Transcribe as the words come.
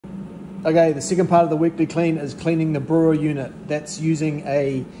Okay, the second part of the weekly clean is cleaning the brewer unit. That's using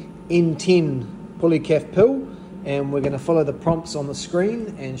a N10 pulley calf pill, and we're going to follow the prompts on the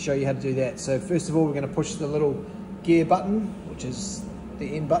screen and show you how to do that. So first of all, we're going to push the little gear button, which is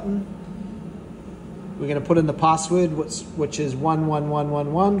the N button. We're going to put in the password, which is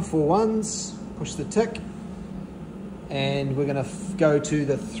 11111, 4 ones. Push the tick, and we're going to go to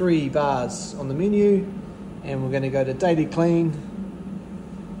the 3 bars on the menu, and we're going to go to daily clean,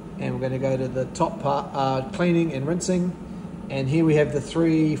 and we're going to go to the top part, cleaning and rinsing. And here we have the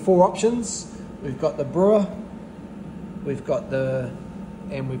 4 options. We've got the brewer, we've got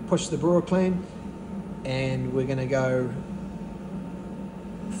and we push the brewer clean, and we're going to go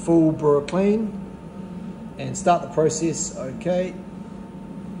full brewer clean and start the process. Okay.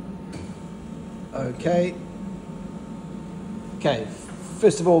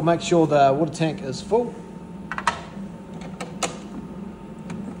 First of all, make sure the water tank is full.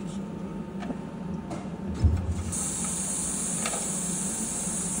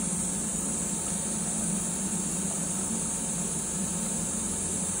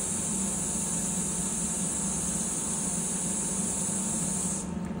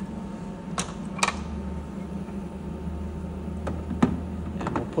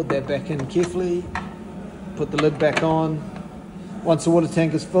 Put that back in carefully, put the lid back on. Once the water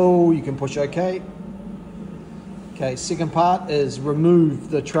tank is full, you can push OK. Okay, second part is remove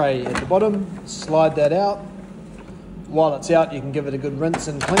the tray at the bottom, slide that out. While it's out, you can give it a good rinse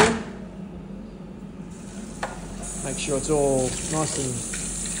and clean. Make sure it's all nice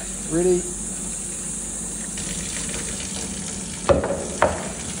and ready.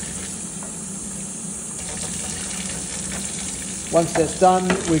 Once that's done,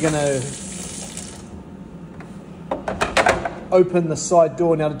 we're going to open the side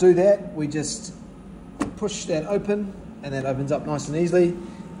door. Now to do that, we just push that open, and that opens up nice and easily.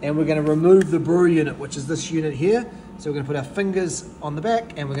 And we're going to remove the brewer unit, which is this unit here. So we're going to put our fingers on the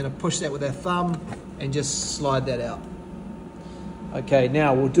back, and we're going to push that with our thumb and just slide that out. Okay,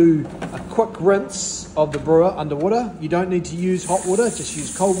 now we'll do a quick rinse of the brewer underwater. You don't need to use hot water, just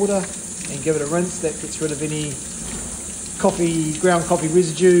use cold water and give it a rinse. That gets rid of any ground coffee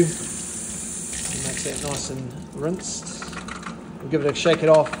residue, and makes that nice and rinsed. We'll give it a shake it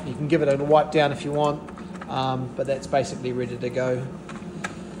off. You can give it a wipe down if you want, but that's basically ready to go.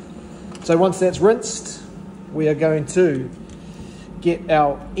 So once that's rinsed, we are going to get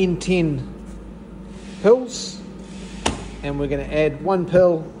our N10 pills, and we're going to add 1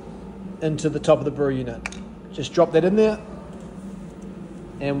 pill into the top of the brewer unit. Just drop that in there,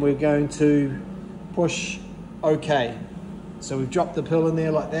 and we're going to push OK. So we've dropped the pill in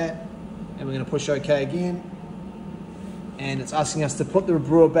there like that, and we're going to push OK again. And it's asking us to put the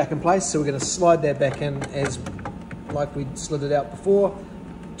brewer back in place, so we're going to slide that back in as like we slid it out before.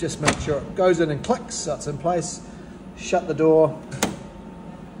 Just make sure it goes in and clicks, so it's in place. Shut the door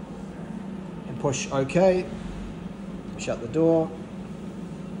and push OK. Shut the door.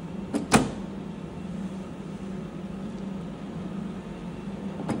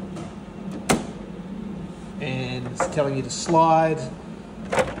 And it's telling you to slide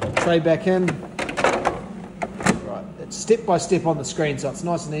the tray back in. Right, it's step by step on the screen, so it's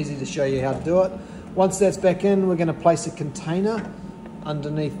nice and easy to show you how to do it. Once that's back in, we're going to place a container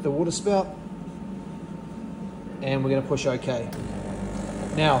underneath the water spout, and we're going to push OK.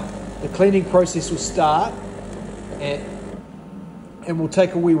 Now, the cleaning process will start, and will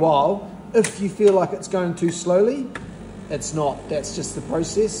take a wee while. If you feel like it's going too slowly, it's not. That's just the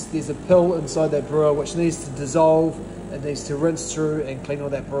process. There's a pill inside that brewer which needs to dissolve. It needs to rinse through and clean all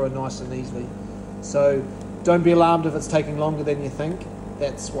that brewer nice and easily. So don't be alarmed if it's taking longer than you think.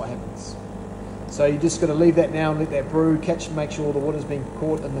 That's what happens. So you just got to leave that now and let that brew catch, make sure all the water's been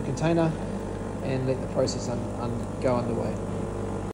caught in the container, and let the process go underway.